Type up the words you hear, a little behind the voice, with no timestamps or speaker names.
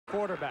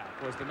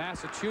quarterback was the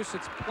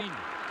Massachusetts Queen.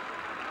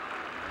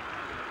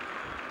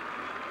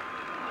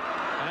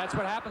 And that's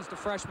what happens to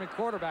freshman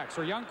quarterbacks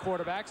or young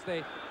quarterbacks.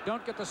 They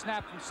don't get the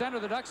snap from center.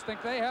 The Ducks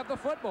think they have the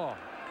football.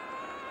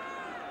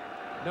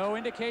 No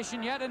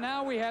indication yet, and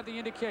now we have the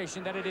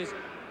indication that it is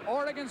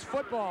Oregon's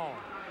football.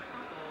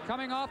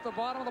 Coming off the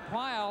bottom of the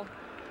pile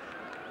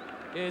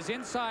is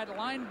inside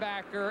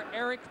linebacker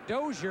Eric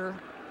Dozier.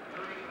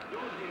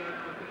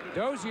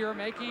 Dozier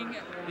making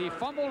the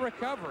fumble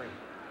recovery.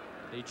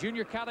 The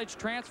junior college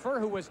transfer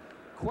who was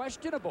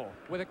questionable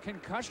with a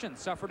concussion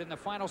suffered in the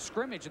final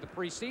scrimmage of the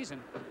preseason.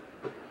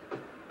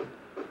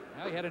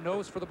 Now he had a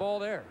nose for the ball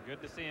there.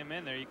 Good to see him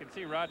in there. You can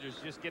see Rogers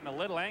just getting a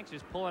little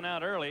anxious, pulling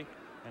out early,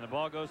 and the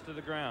ball goes to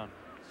the ground.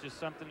 It's just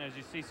something, as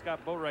you see Scott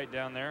Boatwright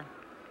down there,